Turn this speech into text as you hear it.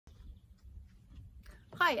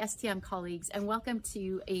Hi, STM colleagues, and welcome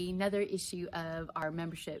to another issue of our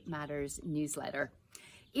Membership Matters newsletter.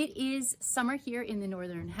 It is summer here in the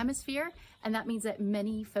Northern Hemisphere, and that means that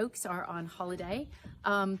many folks are on holiday.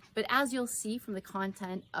 But as you'll see from the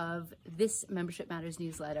content of this Membership Matters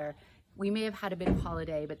newsletter, we may have had a bit of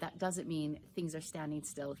holiday, but that doesn't mean things are standing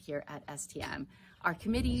still here at STM. Our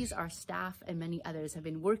committees, our staff, and many others have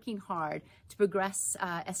been working hard to progress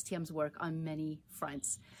STM's work on many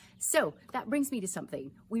fronts. So that brings me to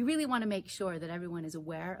something. We really want to make sure that everyone is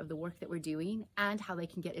aware of the work that we're doing and how they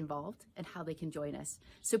can get involved and how they can join us.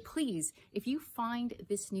 So please, if you find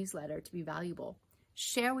this newsletter to be valuable,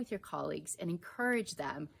 share with your colleagues and encourage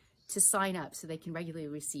them to sign up so they can regularly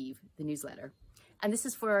receive the newsletter. And this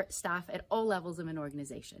is for staff at all levels of an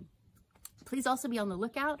organization. Please also be on the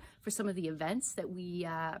lookout for some of the events that we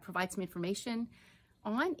provide some information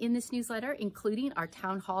on in this newsletter, including our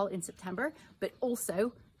town hall in September, but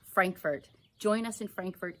also Frankfurt. Join us in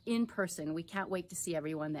Frankfurt in person. We can't wait to see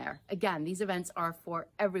everyone there. Again, these events are for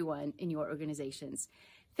everyone in your organizations.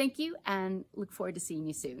 Thank you and look forward to seeing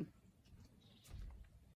you soon.